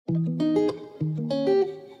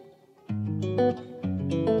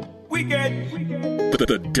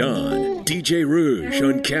The Don, DJ Rouge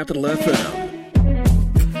on Capital FM.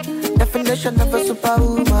 Definition of a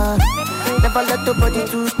superwoman. Never let the body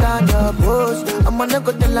to stand up. I'm gonna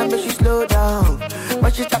go tell her make she slow down.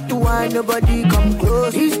 But she start to whine, nobody come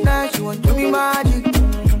close. This night she want to me magic.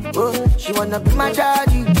 Oh, she wanna be my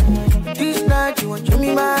daddy. This night she want to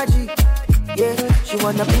me magic. Yeah, she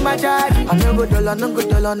wanna be my daddy. I no go dollar, no go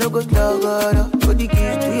dollar, no go slug. Put the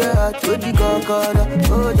keys to your heart, put the concorda.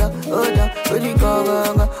 Hold up, put the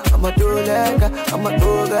concorda. I'm a do-legger, I'm a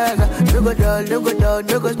do-gaza. No go down, no go down,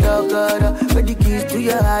 no go slug. Put the keys to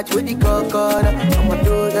your heart, put the concorda. I'm a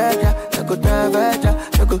do-legger, no go down,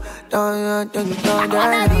 no go down, down. I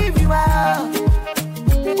wanna give you out.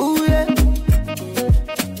 Ooh yeah.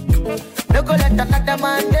 No go let another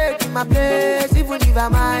man take my place, even if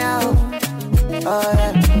I'm my own. Oh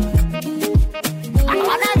yeah. I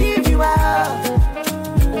wanna give you up.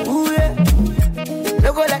 Ooh yeah.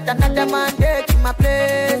 No go let another man take my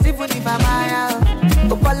place, even if I'm my own.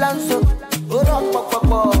 Oh balance, oh rock,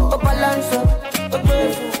 oh balance, oh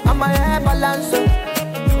I'm a balance, oh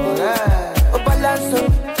yeah. Oh balance, oh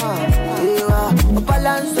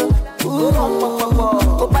balance, oh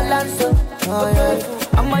rock, oh balance, oh yeah.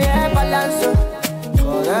 I'm a balance,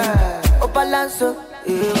 oh yeah. Oh balance,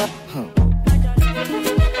 yeah.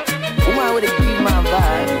 Woman with a keep my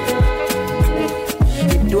vibe.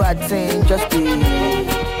 She do her thing just to The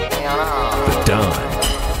Don.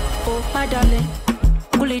 Oh my darling,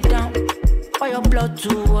 cool it down. For your blood to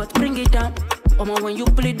what? Bring it down. Oh my, when you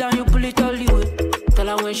pull it down, you pull it all the way. Tell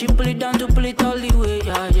her when she pull it down to pull it all the way.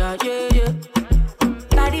 Yeah.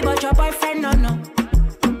 Daddy, but your boyfriend no.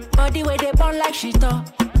 Body way they burn like she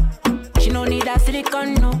thought. She no need that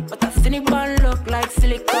silicone, no. But that silicone look like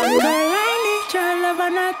silicone. Girl, I need your love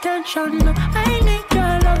and attention, no. I need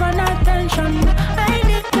your love and attention, no. I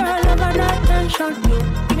need your love and attention, no.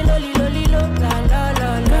 Give me lolly, la, la.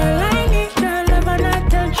 Girl, I need your love and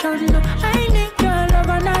attention, no. I need your love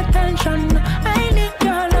and attention, no. I need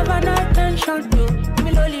your love and attention, no. Give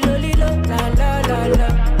me lolly, la, la.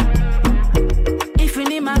 If you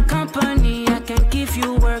need my company, I can give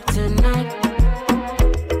you work tonight.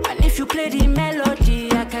 If you play the melody,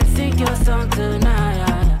 I can sing your song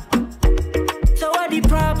tonight. So what the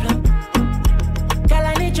problem? Girl,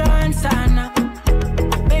 I need your answer now.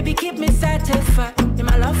 Baby, keep me satisfied. In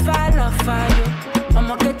my love fire, you.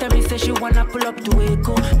 Mama get tell me say she wanna pull up to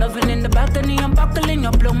Echo. Loving in the balcony, I'm buckling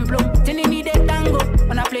your blum. Then you need a tango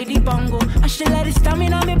when I play the bongo. And she let it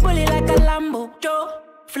stamina me bully like a Lambo. Joe,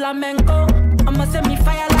 flamenco. I'ma send me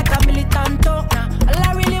fire like a militanto. Nah, all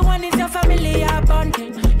I really want is your family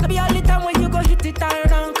bonding. No be all the time when you go hit it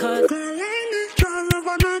around. Cause girl, I need your love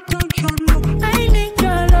and attention. I need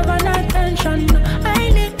your love and attention. I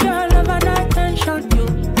need your love and attention. You,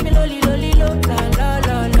 me lolly, la.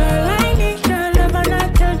 Girl, I need your love and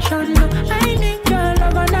attention. I need your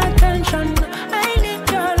love and attention. I need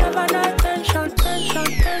your love and attention.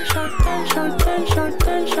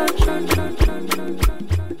 Tension.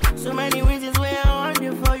 So many reasons why I want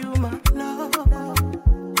you for you, my love.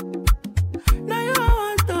 Now you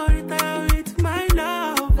want to retire with my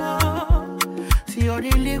love. See all the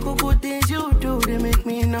little good things you do, they make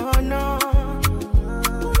me no.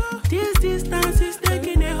 This distance is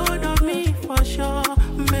taking a hold of me for sure.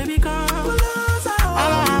 Baby, come closer.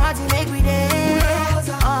 I want to make me dance.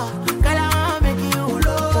 Girl, I want to make you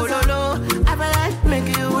low. I feel like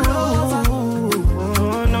make you low.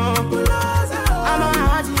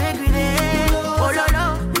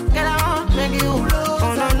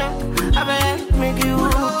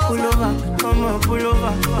 Pull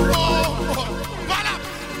over.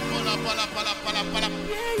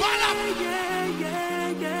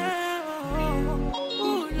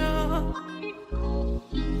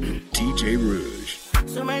 DJ Rouge.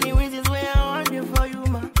 So many reasons why I want you for you,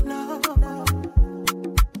 my love.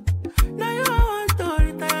 Now you want to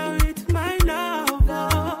retire with my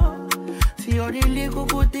love. See all the little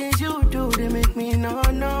good things you do, they make me no.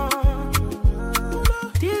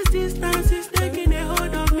 This distance is taking a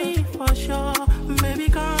hold of me for sure. Baby,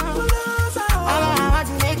 come closer. I want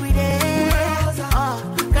to make me dance.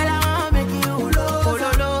 Girl, I want to make you low.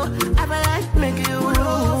 I feel like make you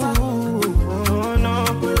low. No.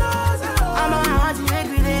 I want to make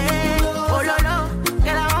me dance. Girl, I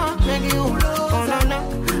want to make you low. No.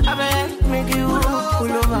 I feel like make you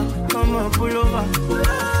pull over. Come on, pull over.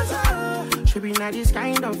 Should be not these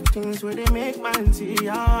kind of things where they make man see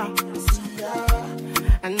ya.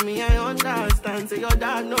 And me, I understand, say your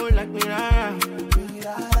dad don't like me, rara.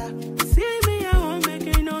 See me, I won't make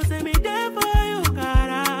you know, say me there for you,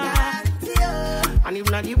 cara. And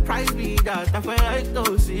if not the price be that, I feel like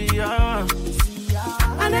to see ya.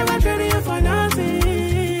 I never traded you for nothing.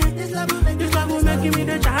 This love will make me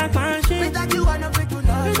the jack machine. Without you, I know we do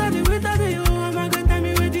love. Without you, I'm not gonna tell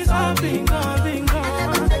me with this all thing, all thing, all.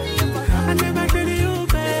 I never tell you,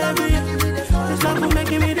 baby. This love will make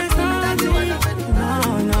me the something.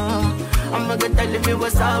 No, I'm not gonna tell you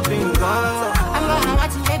what's up, I'm gonna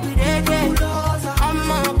watch you every day. I'm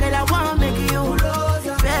not gonna wanna make you.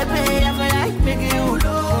 Baby, I feel like making you.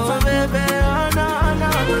 So baby, oh no.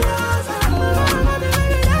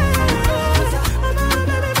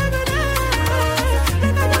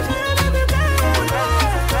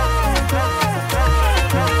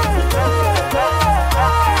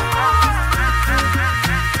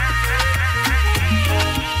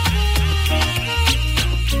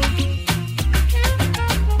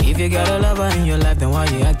 If you got a lover in your life, then why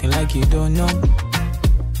you acting like you don't know?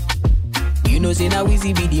 You know, say now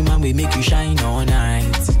easy be the man we make you shine all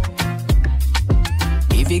night.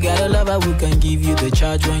 If you got a lover who can give you the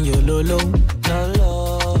charge when you're low.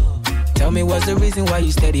 Tell me what's the reason why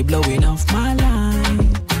you steady blowing off my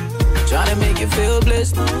line? Trying to make you feel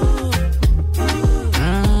blessed.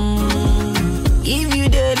 Give you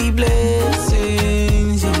daily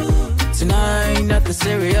blessings. Tonight, nothing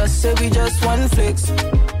serious, so we just one flex.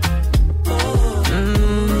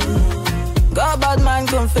 Got bad man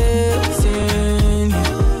confessing.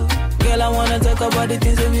 Girl, I wanna talk about the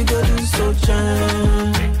things that we go do so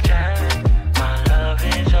jam. My love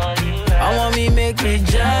is all you have. I want me make me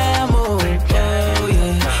jam, oh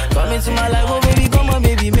yeah. Come into my life, oh baby, come on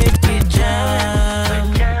baby, make me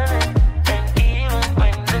jam.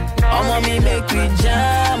 I want me make me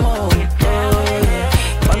jam, oh yeah.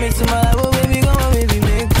 Come into my life, oh baby, come on baby,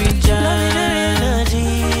 make me jam. Loving her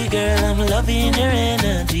energy, girl, I'm loving her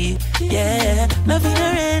energy. Yeah, loving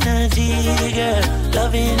her energy, girl,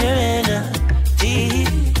 loving her energy.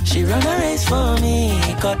 She run a race for me,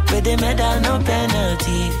 cut with the medal, no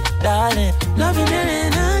penalty. Darling, loving her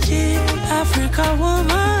energy, Africa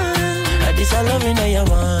woman. This I loving that you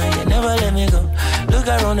want, you never let me go. Look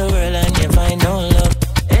around the world and you find no love.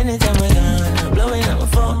 Anytime we're gone, blowing up my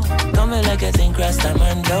phone. Coming like a thing, cross time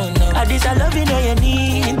and don't know. This I love you know you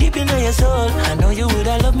need, deep in your soul. I know you would,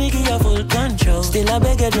 I love me, give you full control. Still I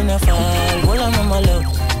beg you do not fall, hold on my love.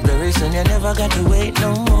 Very soon you never got to wait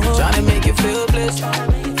no more. Trying to make you feel blessed.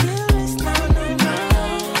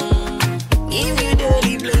 Give you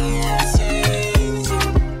daily blessings.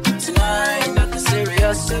 Tonight, nothing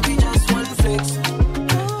serious, so we just one flex.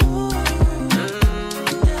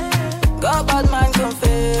 Got bad man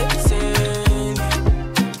confessing.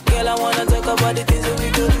 Girl, I wanna talk about the things that we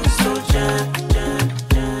go do so jam.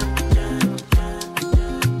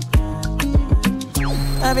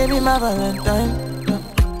 My baby, my Valentine.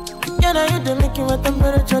 You know you do make you what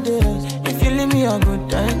temperature there is. If you leave me a good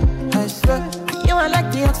time, I swear. You are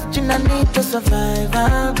like the oxygen I need to survive,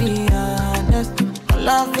 I'll be honest.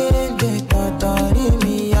 Loving the thought of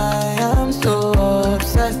me, I am so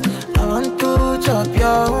obsessed. I want to chop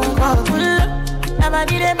your heart. Never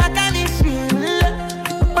did it back at this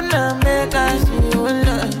feel. Wanna make us feel.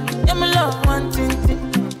 Yeah, my love one thing.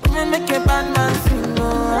 Me make a bad man sing.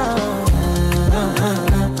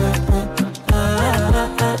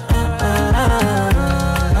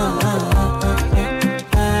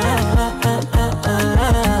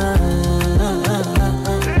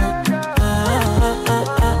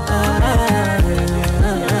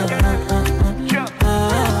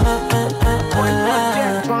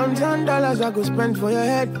 I go spend for your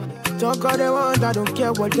head. Talk all they want, I don't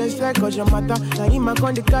care what they say, cause your matter. Now him I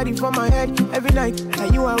con the carry for my head every night. Now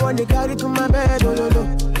you I want the carry to my bed, oh no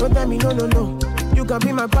no. Don't tell me no no no. You can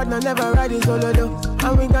be my partner, never ride it solo though.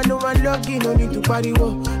 And we got no one lucky, no need to party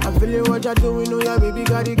wo. I'm feeling what you're doing, oh yeah baby,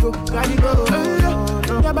 gotta go, gotta go. Oh,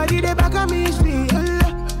 no. Your body they back on me, sweet.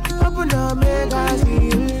 Open up, make I see.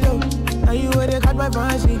 Now you where they got my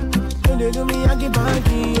fancy. When they do me, I get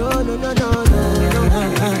banky. Oh no no no no.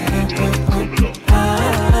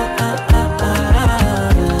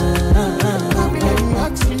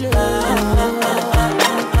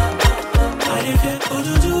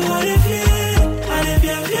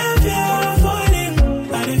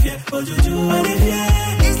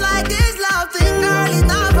 It's like this love thing, girl, it's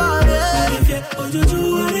not for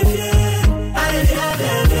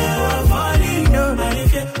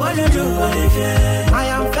I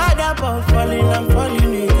am fed up of falling, I'm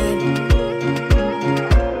falling again.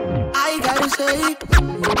 I gotta say,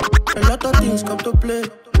 a lot of things come to play.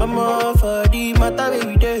 I'm all for the matter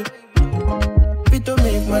every day. Fit to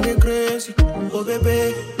make money crazy, oh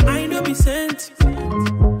baby. I know be sent,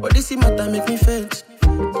 but this matter make me faint.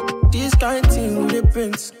 This kind of thing with the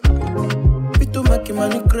prince. Fit to make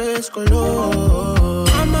money crazy, color.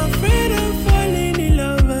 I'm afraid of falling in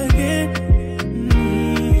love again.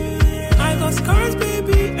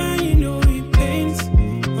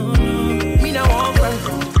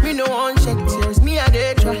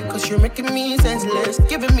 cause you're making me senseless,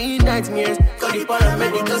 giving me nightmares. Call the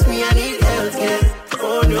paramedics, me I need health care.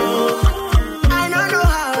 Oh no, I don't know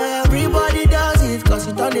how everybody does it, cause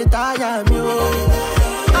it don't tire me.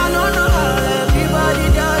 I don't know how everybody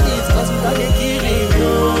does it, cause it don't kill me.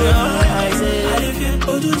 I say, I if you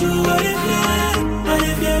go to do what if you, and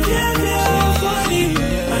if you so funny,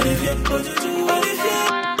 and if you go to do what if you.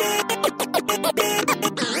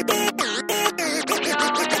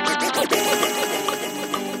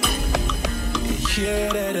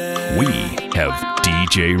 We have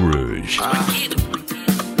DJ Rouge.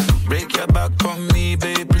 Break your back on me,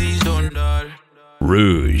 babe, please don't dull.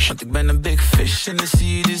 Rouge. I think been a big fish in the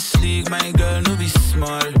sea, this league, my girl, no be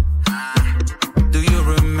small. Do you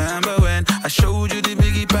remember when I showed you the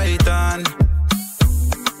Biggie Python?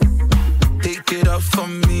 Take it off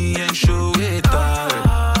from me and show it all.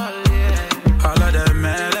 All of that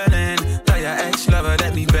melanin, tell your ex-lover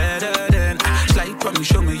that me better than. Slide for me,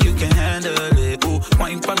 show me you can handle it. Oh,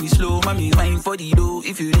 wine for me slow, mommy, wine for the dough.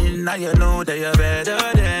 If you didn't, now you know that you're better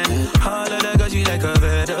than. All of that got you like a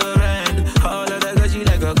veteran. All of that got you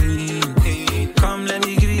like a queen. Come, let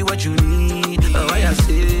me give you what you need. Oh, why I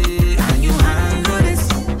say, can you handle this?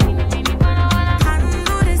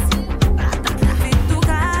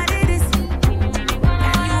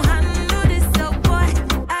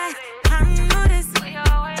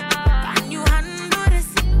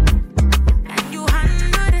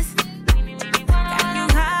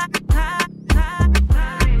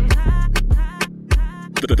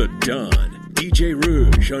 The Don, DJ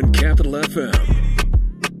Rouge on Capital FM.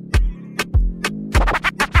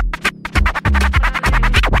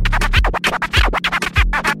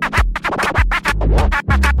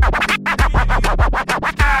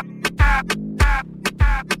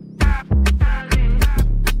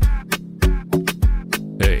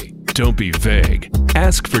 Hey, don't be vague.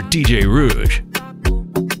 Ask for DJ Rouge.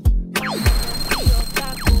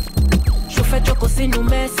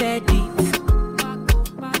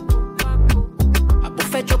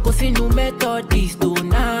 Methodist, do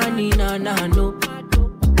nani na no.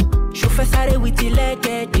 Chauffeur sare with the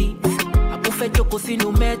legedis. I prefer joko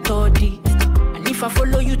sinu Methodist. And if I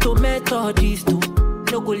follow you to Methodist, too,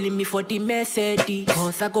 no go leave me for the Mercedes.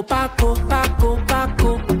 Cause I go Paco.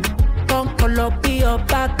 Don't call up be your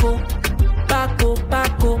Paco.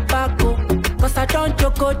 Cause I don't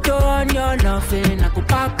joko to on your loving. I go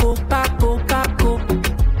Paco.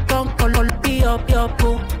 Don't call up be your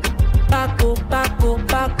Paco.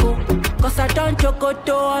 Cause I don't joke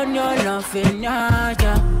to on your loving,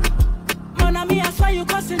 yeah. Mon ami, I swear you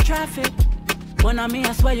causing traffic. Mon ami,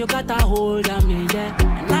 I swear you got a hold on me, yeah.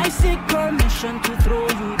 And I seek permission to throw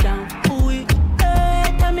you down. Ooh,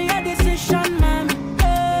 hey, tell me your decision, man.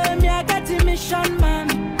 Hey, me I got a mission,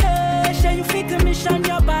 man. Hey, share you fit the mission,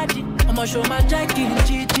 your body. I'ma show my Jackie,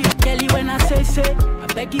 Gigi, Kelly when I say. I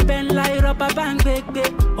beg you bend like rubber band, baby.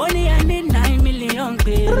 Only I need 9 million,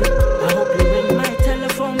 baby. I hope you ring my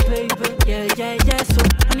telephone, baby. Yeah, so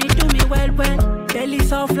honey do me well. Belly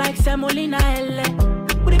soft like semolina, L.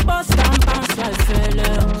 With the boss down, bounce like fella.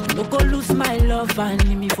 No go lose my love and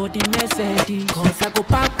leave me for the Mercedes. Cause I go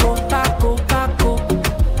Paco.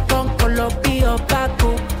 Don't call up be your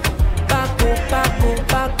Paco.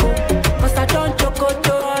 Cause I don't joke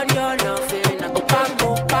to on your loving. I go Paco.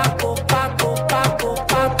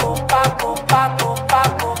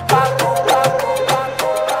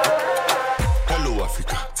 Hello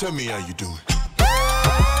Africa, tell me how you doing.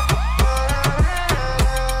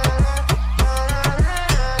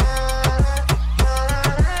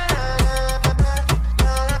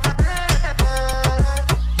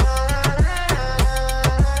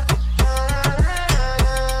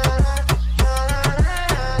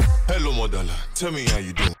 Hello Modala, tell me how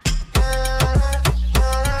you doing.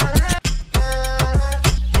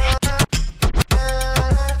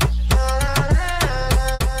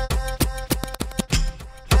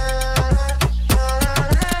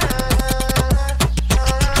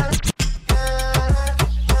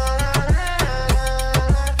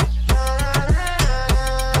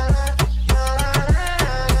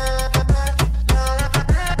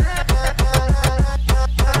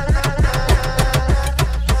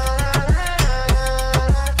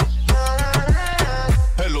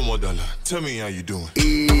 Tell me how you doing.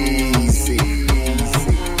 Easy.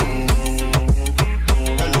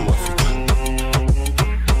 Hello, Africa.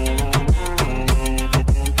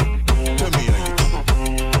 Tell me how you doing.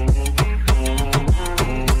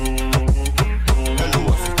 Hello,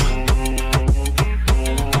 Africa.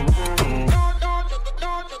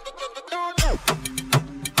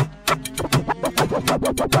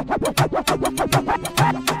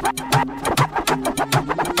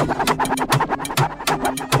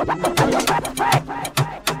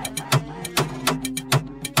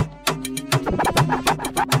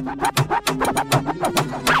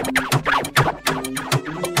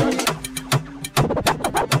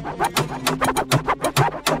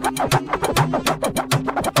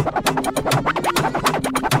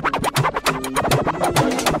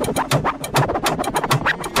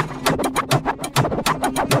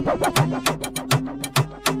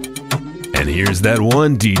 is that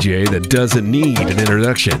one DJ that doesn't need an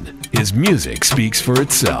introduction. His music speaks for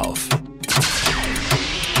itself.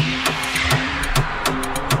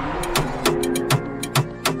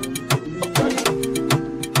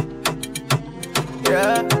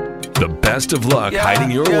 Yeah. The best of luck hiding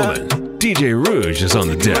your woman. DJ Rouge is on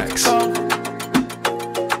the decks.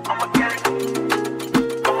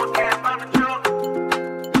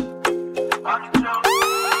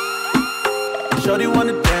 Shorty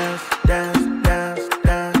wanna dance, dance, dance,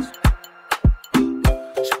 dance.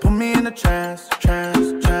 She put me in a trance,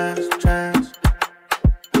 trance, trance, trance.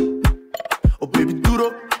 Oh baby,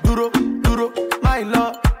 duro, duro, duro, my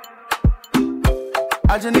love.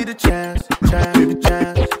 I just need a chance, chance, baby,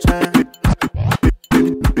 chance, chance.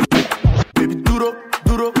 Baby, duro,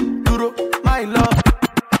 duro, duro, my love.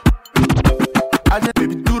 I just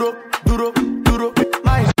baby, duro, duro, duro,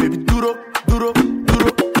 my baby, duro, duro,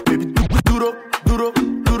 duro, baby, duro, duro,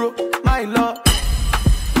 duro, my love.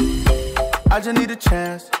 I just need a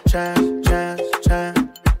chance, chance, chance, chance.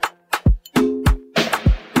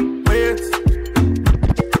 Wait,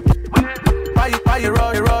 why you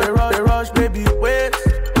rush, baby? Wait.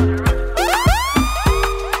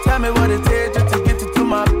 Tell me what it takes just to get you to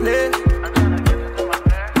my place.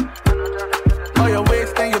 All your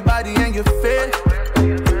waist and your body and your face,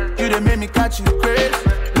 you done made me catch you crazy.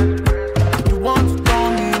 You want to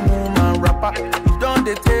turn me woman rapper, you don't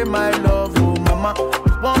they take my love, oh mama.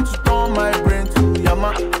 You want to turn my brain to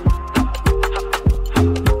yama.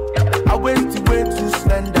 I waist you way too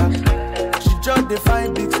slender. She just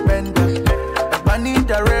define big spender. If I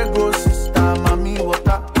need a rego sister, mommy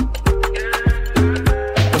water.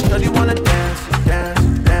 But study wanna dance, dance,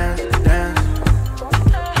 dance, dance.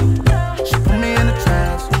 She put me in a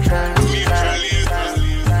trance, trance, trance.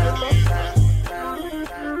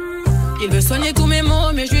 Il veut soigner tous mes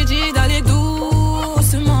maux, mais je lui dis d'aller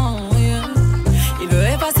doucement. Yeah. Il veut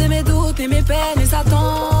effacer mes doutes et mes peines et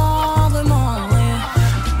s'attendrement.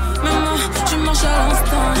 Yeah. Maman, tu marches à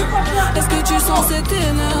l'instant. Est-ce que tu sens cette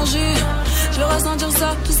énergie? Je veux ressentir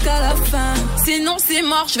ça jusqu'à la fin. Sinon c'est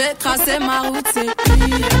mort, je vais tracer ma route. C'est qui? C'est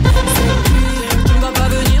qui? Tu ne vas pas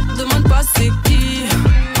venir, demande pas c'est qui.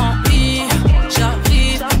 En I,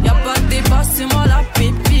 j'arrive, y'a pas de débat, c'est moi la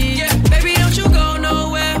pépite. Yeah, baby, don't you go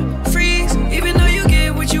nowhere. Freeze, even though you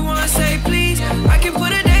get what you want, say please. I can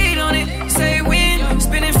put a date on it, say when.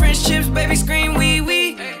 Spinning French chips, baby, scream wee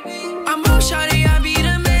wee. I'm up, shawty, I be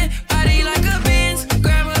the man. Body like a Benz,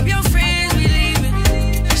 grab up your friends, we leaving.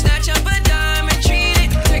 Snatch up a dime and treat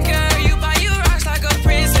it. Take care of you, buy you rocks like a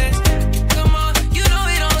princess. Come on, you know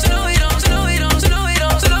it on, slow it on, slow it on, slow it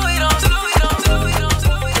on, slow it on, slow it on, slow it on, slow it on,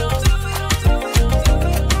 slow it on, slow it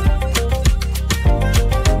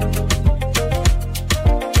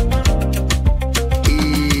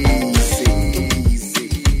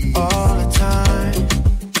Easy. All the time,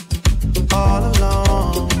 all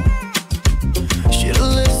along. Should've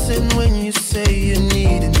listened when you say you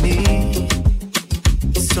needed me.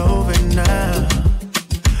 It's over now.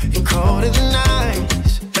 You're colder than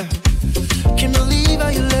ice. Can't believe how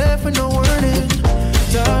you left with no warning,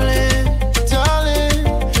 darling, darling,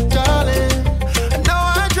 darling. I know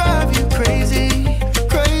I drive you crazy,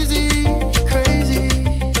 crazy, crazy,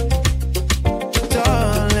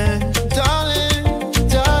 darling, darling,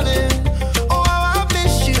 darling. Oh, how I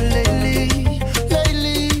miss you lately,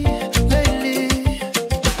 lately, lately.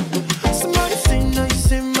 Somebody say no, you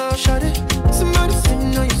see my shawty. Somebody say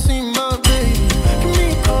no, you see my baby. Give me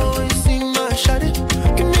a call when you see my shawty.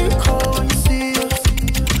 Give me a call when you see us.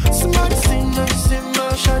 Somebody say no, you see my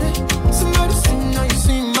shawty. Somebody say no, you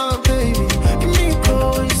see my baby. Give me a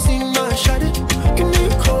call when you see my shawty. Give me a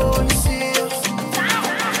call when you see us.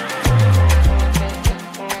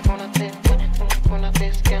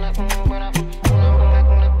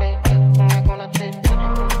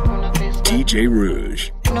 DJ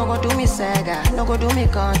Rouge. No go do me Sega, no go do me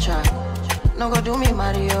Contra, no go do me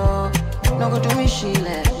Mario, no go do me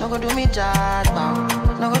Sheila, no go do me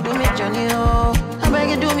Jackpot, no go do me Johnny O. I beg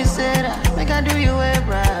you do me Sarah, make I do you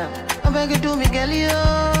Abraham. I beg you do me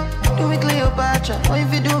Galileo, do me Cleopatra, or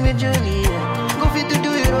if you do me Julia, go fit to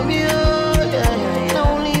do you Romeo. Yeah, yeah, yeah.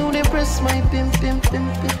 Now only you they press my pimp, pimp,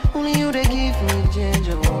 pimp, pimp. Only you they give me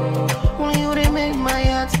ginger. Only you they make my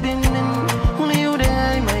heart spinning. Only you they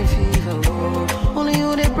hide my fever. Only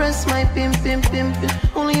you they press my pimp, pimp, pimp, pimp.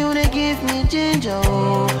 Only you they give me ginger.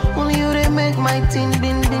 Only you they make my tin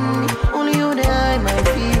bin bin. Only you they hide my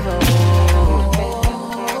fever.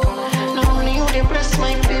 No, only you they press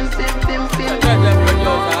my pimp, pimp, pimp, pimp.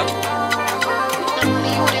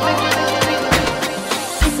 Only you they make my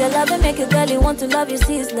It's your love and make a girl you want to love you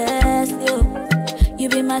ceaseless. You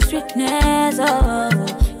be my sweetness, oh.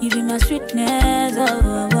 You be my sweetness,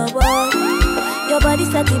 oh, oh, oh. Your body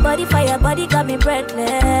set the body fire, body got me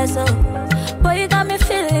breathless, oh. Boy, you got me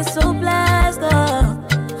feeling so blessed, oh.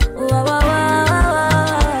 Oh, oh, oh, oh,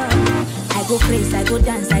 oh. I go crazy, I go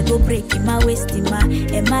dance, I go break in my waist, in my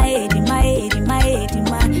head, in my head, in my head, in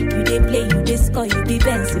my. You dey play, you dey score, you be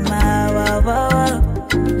bouncing, my wow, wow, wow.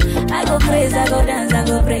 I go crazy, I go dance, I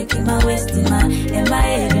go break in my waist, in my head, in my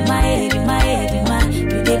head, in my head, in my.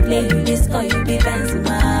 You dey play, you dey score, you be dancing, my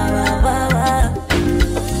wow, wow, wow.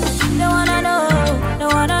 They wanna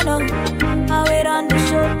know how it on the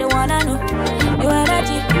show. They wanna know your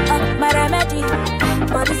energy, my remedy.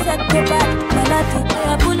 Body set go back, melody.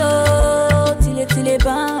 I pull up till it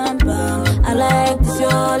bam bam. I like this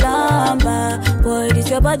your lamba, boy, this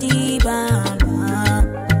your body bam bam.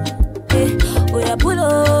 Oh yeah, pull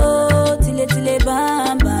up till it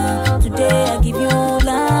bam bam. Today I give you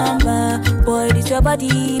lamba, boy, this your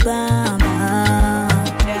body bam bam.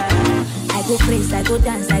 I go crazy, I go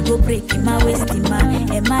dance, I go break in my waist, in my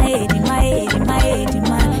head, in my head, in my head, in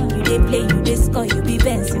my. You dey play, you dey score, you be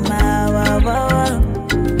bouncing, my wow, wow, wow.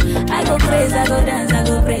 I go crazy, I go dance, I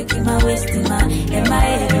go break in my waist, in my head, in my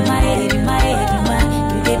head, in my head, in my.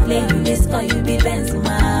 You dey play, you dey score, you be bouncing, my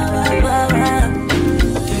wow, wow, wow.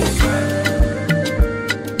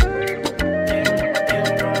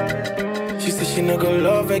 She no go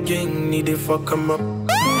love again, need to fuck him up.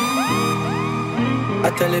 I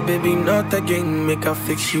tell her, baby, not again, make her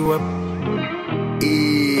fix you up.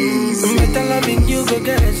 Easy. Better loving you, go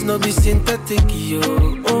guys, no be synthetic, yo.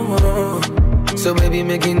 Oh. So baby,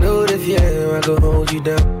 make you know the fear, I go hold you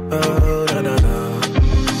down. Oh, no, no, no.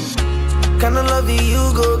 Kinda love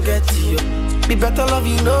you, go get you. Be better love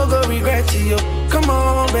you, no go regret you. Come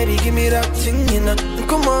on, baby, give me that thing, you know.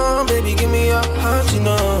 Come on, baby, give me your heart, you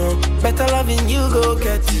know. Better loving you, go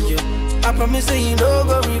get you. I promise that you no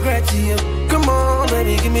go regret you. Come on,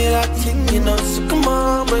 baby, give me that thing, you know. So come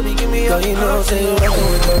on, baby, give me your heart, you know. Say you're rockin'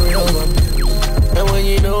 with the real one. And when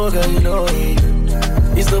you know, girl, you know it.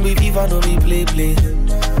 It's no be FIFA, no be play.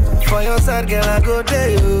 For your side, girl, I go there,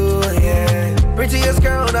 you, yeah. Prettiest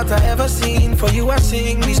girl that I ever seen. For you, I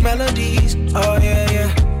sing these melodies. Oh, yeah.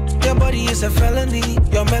 Your body is a felony,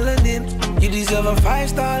 your melanin. You deserve a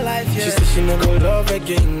 5-star life, yeah. She said she no go love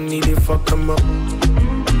again, need to fuck him up.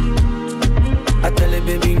 I tell her,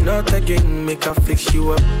 baby, not again, make her fix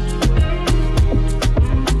you up.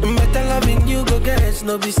 Better loving you, go guys,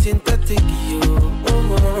 no be synthetic, you.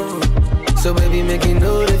 Oh. So baby, make you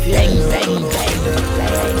know the feeling.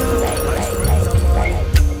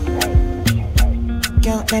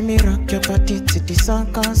 Girl, let me rock your body to the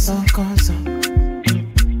song comes on.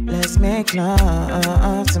 Let's make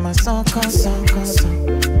love to my song comes on.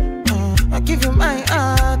 I give you my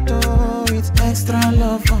heart, oh, it's extra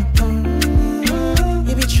love.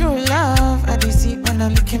 You be true love, I do see when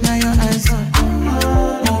I'm looking at your eyes.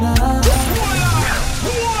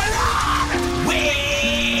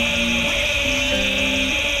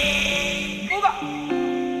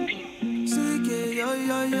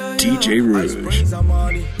 DJ Rouge.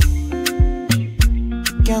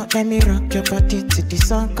 Girl, let me rock your body to the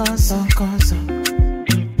song comes on.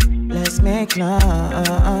 Let's make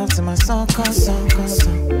love to my song comes on.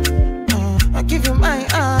 I give you my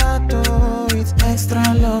heart, oh, it's extra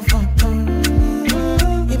love.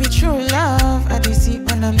 You be true love, I do see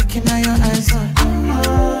when I'm looking at your eyes.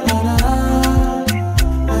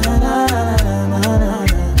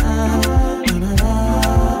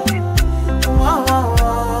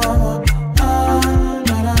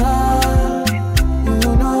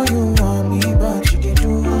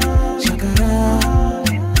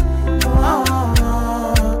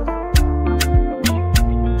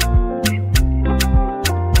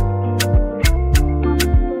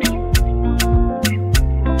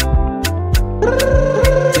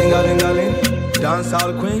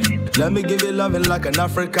 Dancehall queen, let me give you loving like an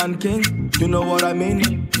African king. You know what I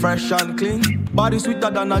mean? Fresh and clean. Body sweeter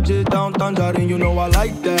than a J down tangerine. You know I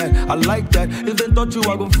like that. If they touch you,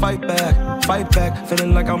 I gon' fight back.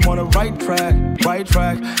 Feeling like I'm on the right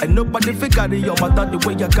track. And nobody fit carry your matter the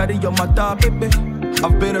way you carry your matter, baby.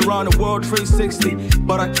 I've been around the world 360,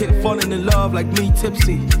 but I keep falling in love like me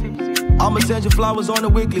tipsy. I'ma send you flowers on the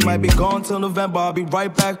weekly. Might be gone till November. I'll be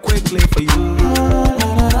right back quickly for you.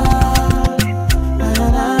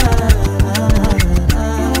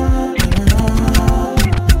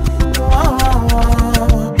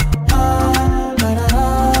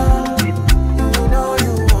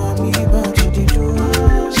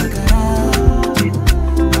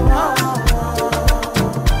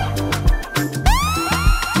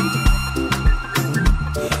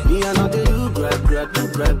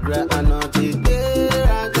 I know they do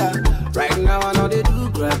right now I know they do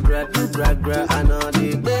grab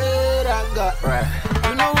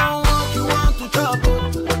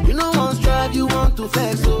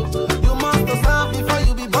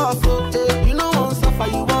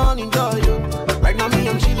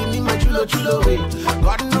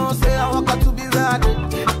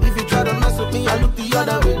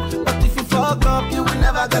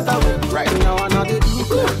never get away. Right now I know they do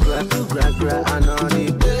gra, I know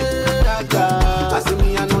they gra. I see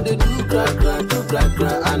me, I know they do gra,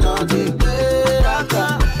 I know they gra.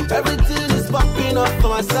 Everything is popping up for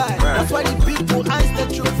my side. That's why the people eyes the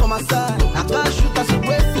truth for my side. I can't shoot as a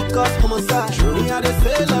way because homicide. Me and they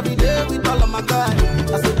fail every day with all of my guys.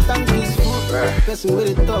 I said thank this food. Person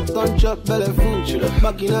with the talk, don't chop belly food.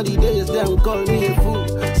 Back in all the days, them call me a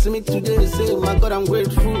fool. See me today, say my God, I'm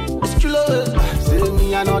grateful. It's true love. See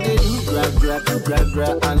me, I know they do gra,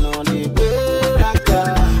 I know they gra.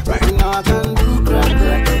 Right now I can do gra, I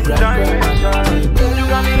know they gra. You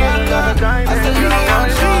got me in another dimension.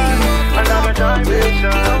 Another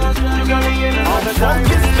dimension. You got me in another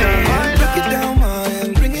dimension. Break it down,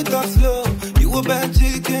 man, bring it up slow. You a bad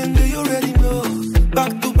chicken, do you already know?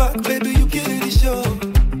 Back to back, baby, you kill the show.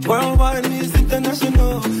 Worldwide is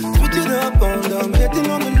international. Switch it up on them, hitting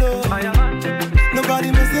on the low.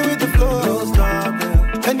 Nobody messing with the flow. Don't stop,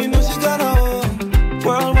 yeah. And you know she got her own.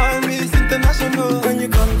 Worldwide is international. When you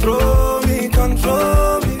control me.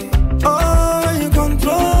 Oh, when you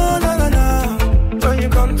control, na. When you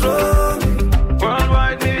control me.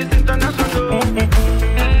 Worldwide is international.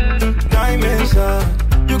 Dimension.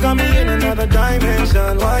 You got me in another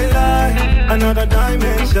dimension. Why lie? Another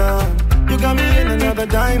dimension. You got me in another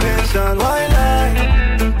dimension. Why lie?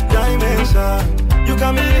 Dimension. You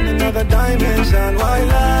got me in another dimension. Why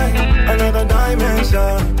lie? Another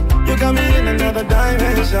dimension. You got me in another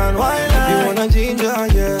dimension. Why lie? If you wanna ginger,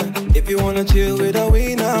 yeah. If you wanna chill with a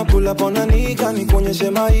winner, pull up on a nigga, nikuonyeshe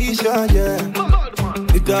maisha, yeah.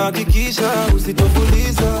 Nitahakikisha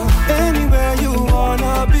usitofuliza. Anywhere you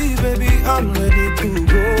wanna be, baby, I'm ready to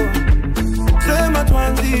go. Sema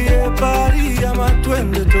tuanzie Paris ama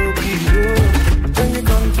twende Tokyo. When you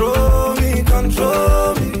control me.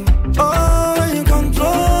 Oh, when you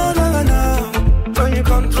control, na. When you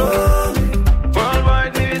control me.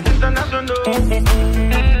 Worldwide is international.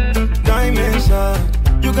 Dimension.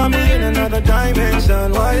 You got me in another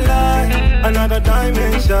dimension. Why lie? Another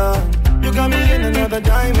dimension. You got me in another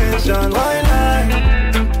dimension. Why lie?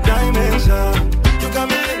 Dimension. You got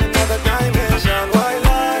me in another dimension. Why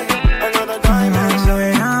lie? Another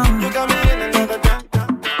dimension. You got me in another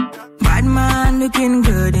dimension. Bad man looking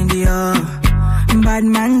good in the bad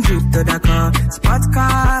man drip to the car. Spot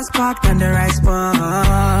cars parked on the right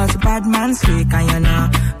spot. Bad man slick and you know.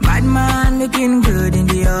 Bad man looking good in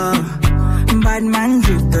the bad man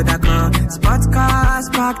drip to the car. Spot cars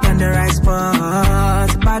parked on the right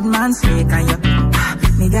spot. Bad man slick and you.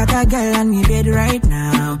 Me got a girl on me bed right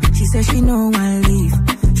now. She says she no one leave.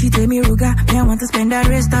 She tell me, Ruga, me I want to spend the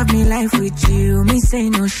rest of me life with you. Me say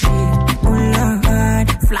no shit. Oh Lord,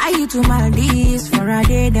 fly you to Maldives for a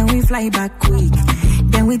day, then we fly back quick.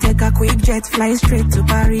 Then we take a quick jet, fly straight to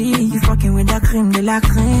Paris. You fucking with the creme de la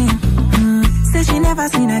creme. Say she never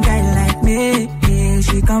seen a guy like me. Yeah,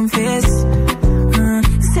 she confess.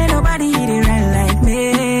 Say nobody hit it right like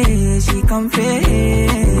me. She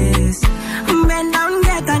confess. Bend down,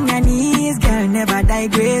 get on your knees, girl, never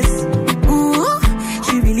digress. Ooh,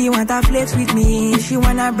 she really wanna flex with me. She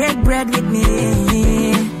wanna break bread with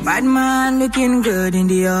me. Bad man looking good in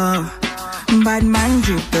the bad man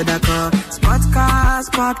drip to the car. Spot cars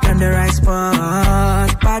parked on the right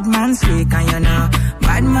spot. Bad man slick and you know.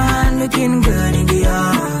 Bad man looking good in the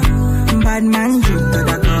bad man drip to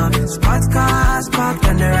the car. Spot cars parked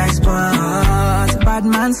on the right spot. Bad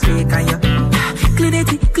man slick and you.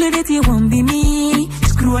 Clarity won't be me.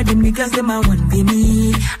 Screw them niggas, them I won't be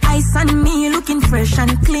me. Ice on me, looking fresh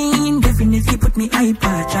and clean. Definitely put me eye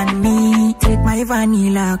patch on me. Take my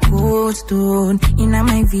vanilla cold stone in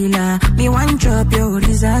my villa. Me one drop your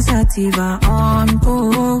Risa Sativa on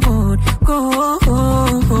board. Go.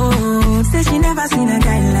 Say she never seen a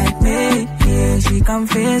guy like me. Yeah, she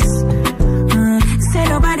confess. Say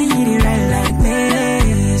nobody hit it right like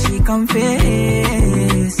me. She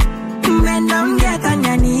confess. Bend down, get on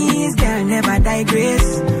your knees, girl, never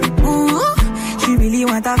digress. Ooh, she really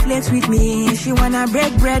wanna flex with me. She wanna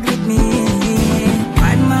break bread with me.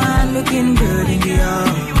 Bad man looking good in the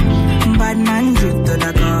bad man drip to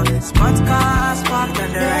the car. Spot cars parked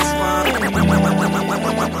on the right spot.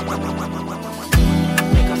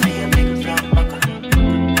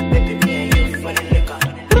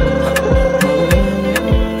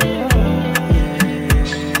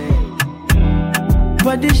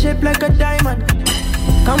 Body shape like a diamond.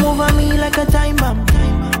 Come over me like a time bomb.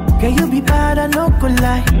 Girl, you be bad, I no could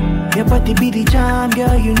lie. Your body be the charm,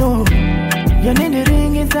 girl, you know. Your name the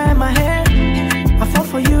ring inside my head. I fall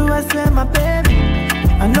for you, I swear, my baby.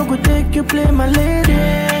 I no go take you, play my lady.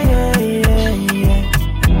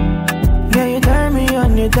 Yeah, you turn me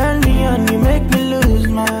on, you make me lose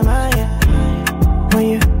my mind. When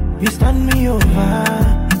you stand me over.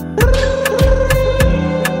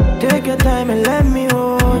 Take your time and let me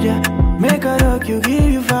hold ya. Make a rock, you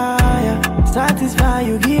give you fire. Satisfy,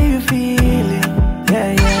 you give you feeling.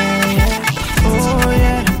 Yeah, yeah, yeah. Oh,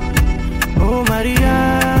 yeah. Oh, Maria.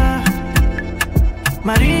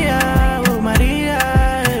 Maria, oh, Maria.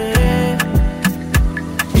 Yeah.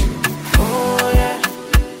 Oh, yeah.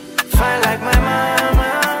 Fine like my mama.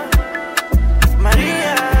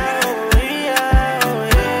 Maria, oh, Maria, oh,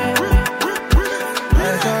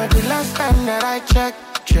 yeah. The last time that I check.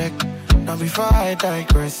 Now before I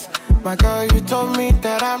digress, my girl, you told me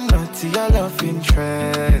that I'm not your love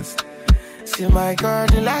interest. See, my girl,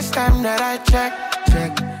 the last time that I check.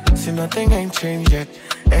 See, nothing ain't changed yet,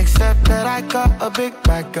 except that I got a big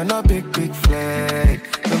bag and a big flag.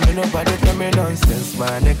 Don't be nobody tell me nonsense,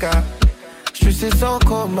 my nigga. Streets is so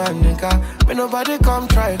cold, my nigga. May nobody come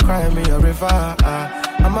try cry me a river.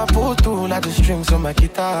 I'ma pull through like the strings on my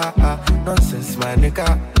guitar. Nonsense, my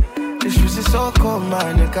nigga. This streets is so cold, my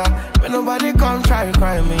nigga. May nobody come try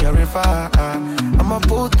cry me a river. I'ma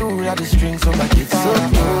pull through like the strings on my guitar. So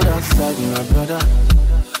cold outside, my brother.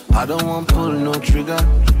 I don't want pull no trigger.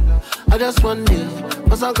 I just want this,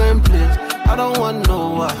 cause I can play. I don't want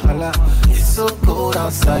no wahala. It's so cold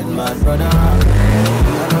outside, my brother. I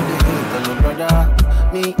know the hate, no brother.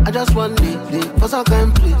 Me, I just want this, cause I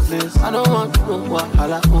can play this. I don't want no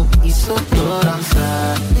wahala. Oh, it's so cold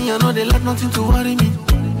outside. Me, I know they let nothing to worry me.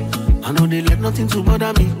 I know they let nothing to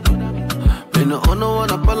bother me. Me no owe no one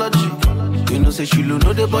apology. You know say she know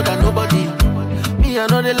they bother nobody. Me, I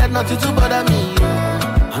know they let nothing to bother me.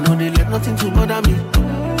 I know they let nothing to bother me.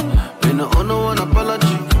 Me no owe no one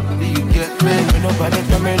apology. Do you get me? Me nobody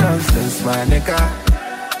tell me nonsense, my nigga.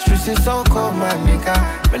 Streets is so cold, my nigga.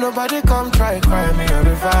 Me nobody come try cry me a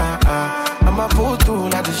river. I'ma pull through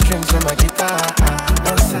like the strings on my guitar.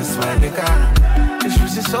 Nonsense, my nigga. The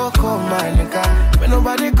streets is so cold, my nigga. Me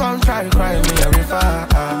nobody come try cry me a river.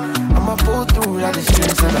 I'ma pull through like the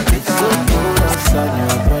strings on my guitar. So cold outside,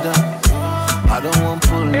 my brother. I don't want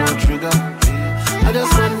pull no trigger. I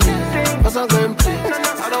just want this, cause I'm going play.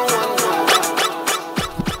 I don't want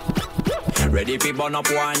no. Ready for burn up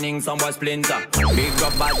warning, some boy splinter. Big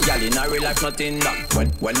up bad gal in a real life, nothing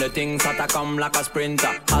that. When the things hotter come like a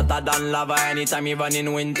sprinter. Hotter than lava anytime, even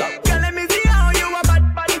in winter. Girl, let me see how you a bad.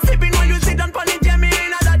 Sipping when you sit down on the jammy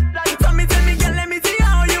in a that. So me tell me, girl, let me see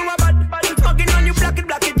how you a bad. Smoking on you, black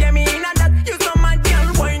it, jammy in a that. You so mad,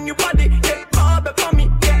 girl, wine your body, yeah, bob it for me,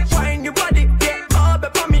 yeah, wine your body, yeah, bob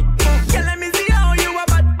it for me. Girl, let me see how you a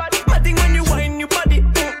bad. Matting when you wine your body,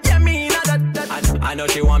 yeah, me in a that. I know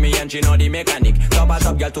she want me and she know the mechanic.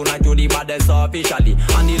 Top girl tonight you the baddest officially.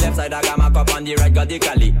 On the left side I got my cup, on the right got the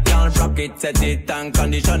cali. Can't rock it, set it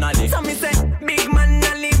unconditionally. So me say, big man,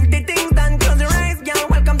 I leave the things done. Close your eyes, girl,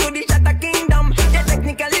 welcome to the Shatter Kingdom. Yeah,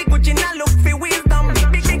 technically Gucci now look for wisdom.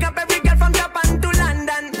 Big up every girl from Japan to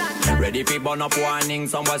London. Ready for burn up warning,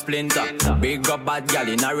 some boy splinter. Big up bad girl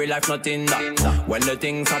in a real life, nothing that. When the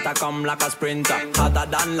things hotter come like a sprinter. Hotter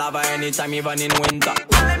than lava anytime, even in winter.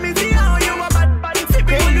 Let me see how you a bad.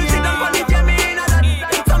 Sipping when you sit down on the jammy in a that.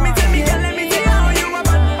 So me tell me, girl, let me see how you a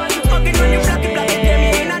bad. Smoking when you black it, jammy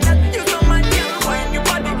in a that. You so mad, girl, wine your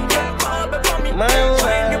body, yeah, bob it for me.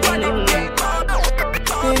 Wine your body, yeah, bob.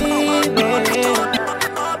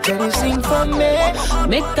 Can you sing for me?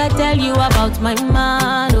 Make I tell you about my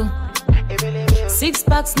man. Oh. 6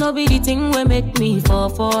 packs, no be the thing we make me fall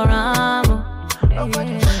for am.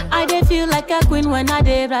 I dey feel like a queen when I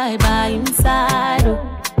dey right by inside. Oh.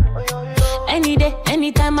 Any day,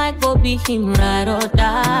 anytime I go be him, ride or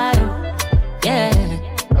die. Yeah,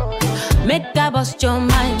 make that bust your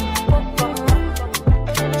mind.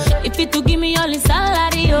 If you to give me all his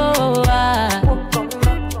salary, oh,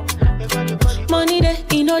 money de,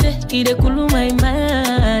 you know de, he de cool my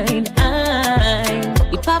mind.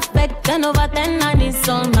 He perfect 10 over 10 and it's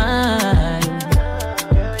all mine.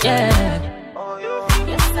 Yeah.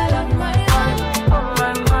 Yes, I love my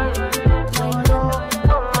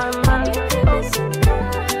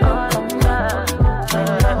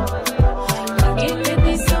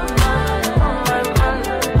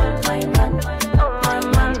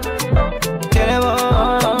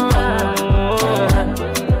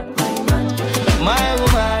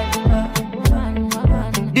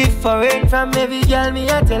different from every girl, me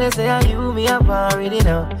I tell her, say I you, me up already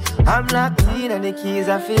now. I'm locked in and the keys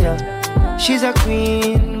I feel. She's a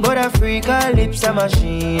queen, but a freak, her lips a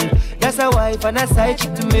machine. That's a wife and a side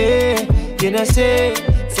chick to me. You know say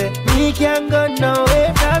me can't go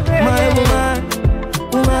nowhere from her. My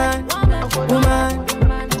woman,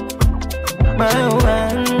 my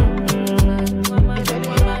woman.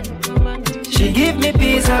 She give me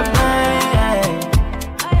peace of mind.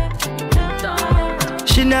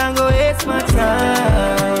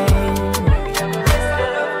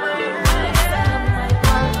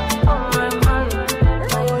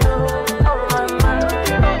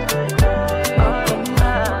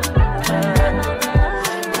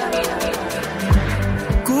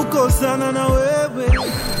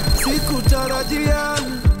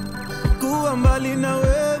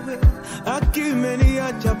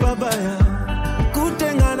 pabaya.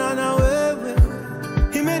 Kutengana na wewe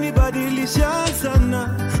imenibadilisha sana.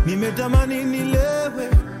 Nimetamani nilewe,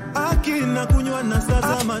 akina kunywa na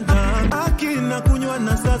sasa madam, akina kunywa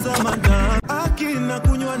na sasa madam, akina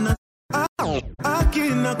kunywa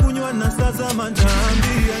na sasa madam.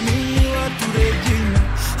 Bia nini watu Regina,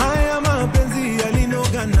 haya mapenzi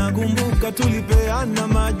yalinoga na kumbuka tulipeana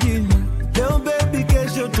majina. Leo baby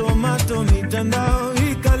kesho tomato, mitandao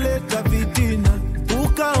ikaleta fitina.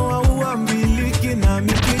 Ukawa uambiliki na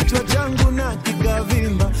mikichwa changu na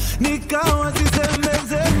kikavimba. Nikawa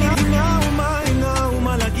sisemezeni,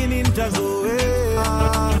 inauma lakini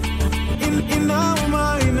nitazoea.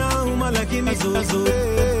 Inauma lakini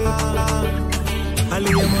nitazoea.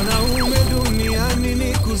 Hali ya mwanaume duniani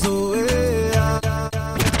ni kuzoea.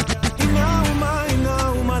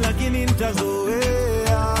 Inauma lakini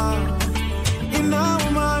nitazoea.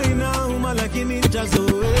 Inauma lakini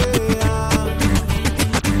nitazoea.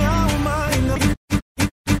 Inauma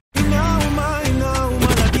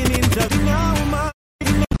lakini nitazoea.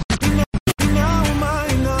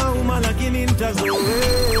 Inauma lakini nitazoea.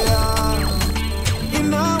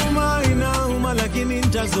 Inauma lakini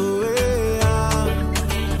nitazoea.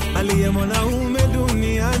 Hali ya mwanaume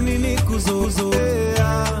duniani ni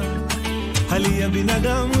kuzoea. Hali ya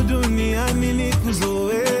binadamu duniani ni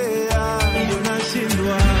kuzoea. Ndio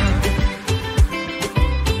nashindwa.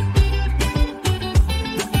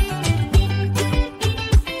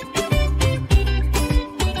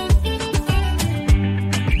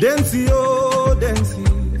 Densi oh densi,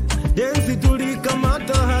 densi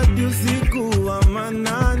tulikamata hadi usiku wa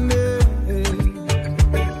manane.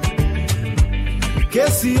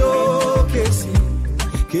 Kesi oh kesi,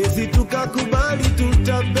 kesi tukakubali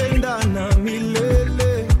tutapendana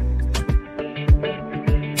milele.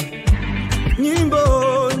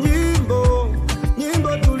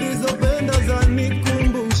 Nyimbo tulizopenda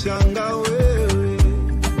zanikumbushanga wewe.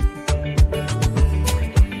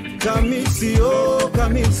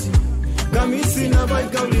 Kamisi na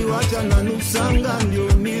baika uliwacha na nusanga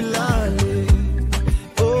ndio nilale.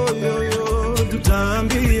 Oh yo,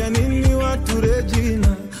 tutaambia nini watu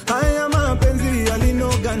Regina, haya mapenzi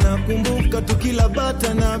yalinoga na kumbuka tukila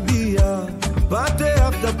bata na bia. Pate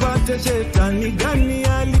after pate, shetani gani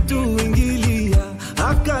alituingilia,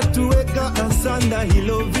 akatuweka asanda,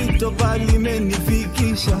 hilo vito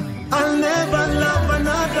palimenifikisha. I'll never love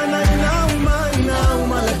another na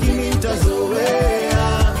inauma lakini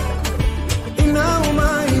nitazoea.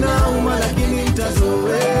 Inauma lakini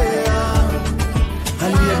nitazoea.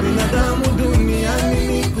 Hali ya binadamu duniani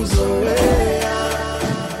ni kuzoea.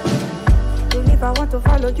 If I want to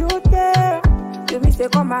follow you there, you me say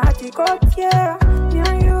come my heart got here. Me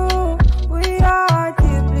and you, we are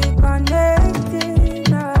deeply connected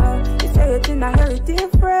now. You say it in a very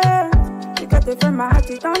different. You got it from my heart,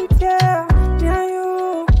 you don't care. Me and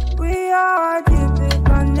you, we are deeply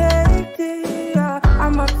connected.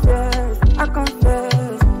 I'm obsessed, I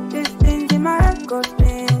confess. This thing in my head goes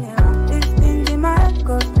spinning. This thing in my head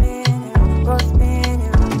goes spinning, goes spinning.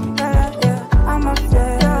 Yeah. I'm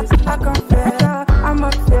obsessed, I confess. I'm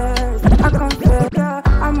obsessed, I confess.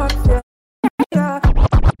 I'm obsessed,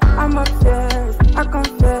 I'm obsessed, I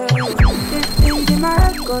confess. This thing in my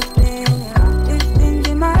head goes spinning. This thing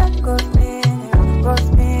in my head goes spinning, goes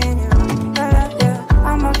spinning. Yeah.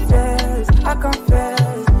 I'm obsessed, I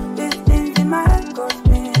confess. This thing in my head goes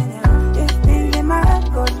spinning. This thing in my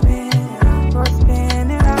head goes spinning, goes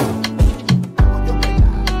spinning.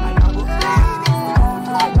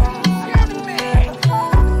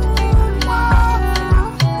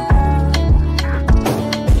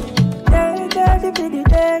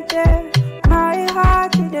 My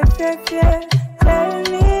heart is the fair. Tell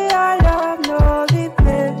me I love no be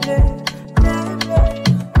play.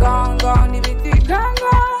 Gone, if it's gone.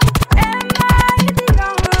 Am I the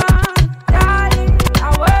gone? Darling, I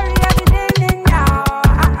worry every day now.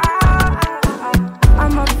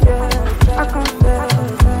 I'm obsessed, I confess.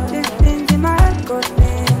 This thing in my head goes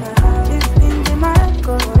spinning. This thing in my head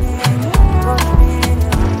goes spinning, goes spinning.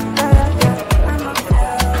 Yeah. I'm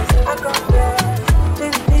obsessed, I confess.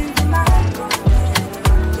 This thing in my head goes spinning.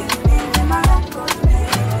 This thing in my head goes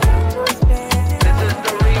spinning, goes spinning. This is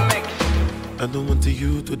the remix. I don't want to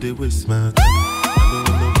you to the waste man. I don't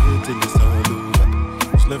want to wait till it's all over.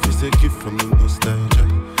 This life is a gift from the nostalgia.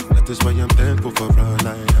 That is why I'm thankful for all I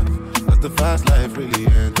have. That's the fast life really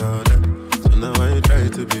ain't all that. So now I try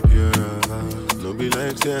to be pure. No be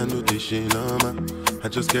like say I know this shit no man. I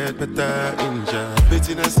just get better in job.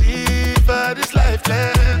 Waiting and see for this life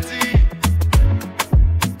plenty.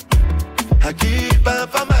 I keep on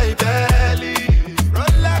for my belly.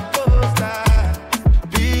 Roller coaster.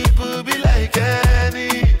 People be like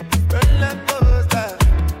any.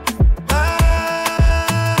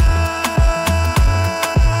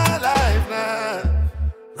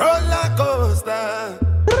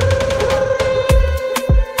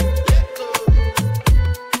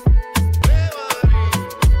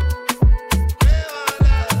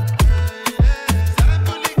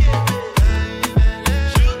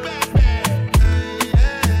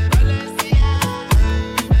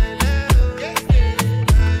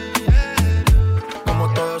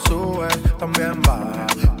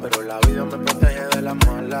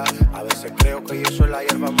 mala. A veces creo que yo soy la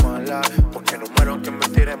hierba mala, porque no muero que me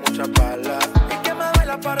tire muchas balas. Y que me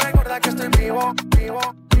baila para recordar que estoy vivo, vivo,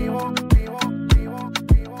 vivo, vivo, vivo,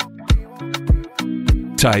 vivo,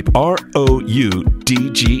 vivo. Type ROUDGE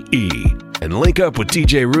and link up with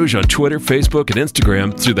DJ Rouge on Twitter, Facebook, and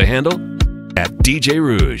Instagram through the handle @DJ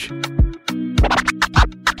Rouge.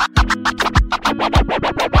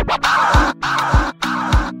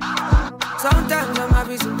 Sometimes I'm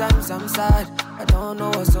happy, sometimes I'm sad. I don't know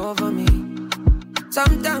what's over me.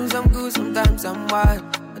 Sometimes I'm good, sometimes I'm wild.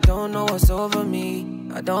 I don't know what's over me.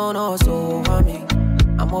 I don't know what's over me.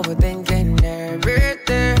 I'm overthinking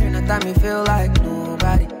everything. At times me feel like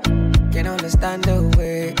nobody can understand the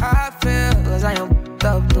way I feel, cause I am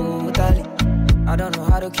up totally. I don't know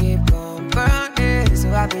how to keep company, so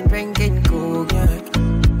I've been drinking cognac.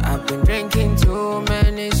 I've been drinking too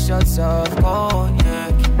many shots of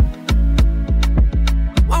cognac.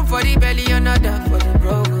 One for the belly, another for the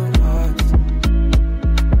broken heart.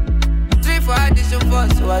 3 for addition 4,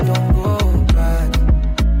 so I don't go back.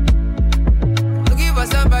 Looking for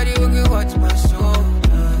somebody who can watch my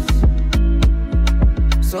shoulders,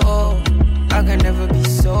 so I can never be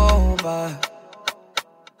sober.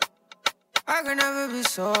 I can never be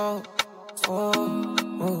sober.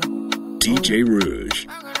 DJ Rouge.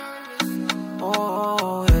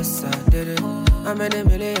 Oh, yes, I did it. I made $1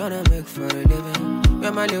 million I make for a living. Me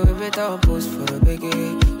and my little bit of post for the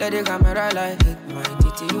biggie. Let the camera light hit my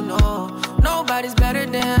titty, you know. Nobody's better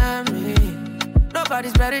than me.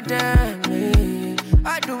 Nobody's better than me.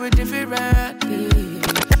 I do it differently.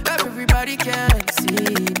 Everybody can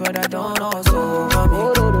see, but I don't know so for me.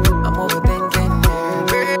 I'm overthinking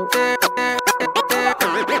everything.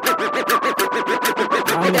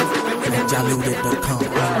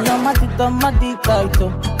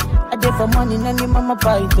 I did for money, nanny mama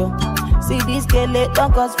fight. See this girl,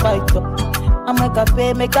 don't cause fight. I make a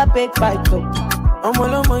pay fight. I'm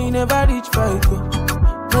all on you never reach fight.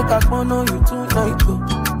 Make a phone on you tonight.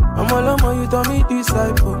 I'm all on you tell me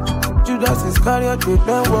disciple. Judas Iscariot take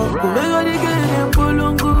them walk. Make all the girl them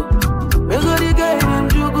polongo. Make all the girl them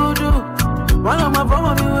jugodo. One of my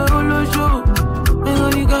mama me we all show. Make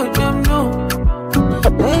all the girl them know.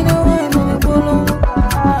 They know I know the polongo.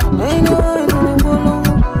 They know I know the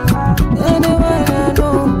polongo. They know I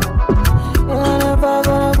know. And I never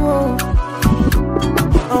gonna go.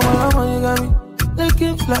 I'm all on you got me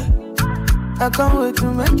looking fly. I can't wait to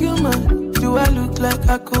make you mine. Do I look like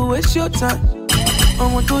I could waste your time? I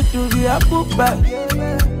want to do the apple pie.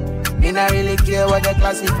 Me not really care what they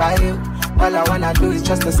classify you. All I wanna do is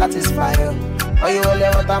just to satisfy you. Oh, you only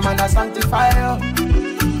want a man to sanctify you.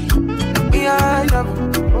 Me I love you.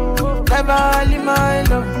 Never leave my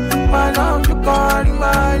love. Man up you calling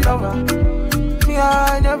my lover. Me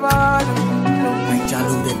I never love you.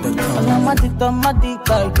 I'm I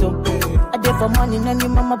did for money, nanny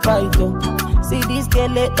mama fight. See this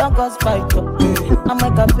girl, don't cause fight. I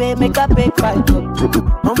make a pay fight.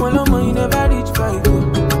 I'm all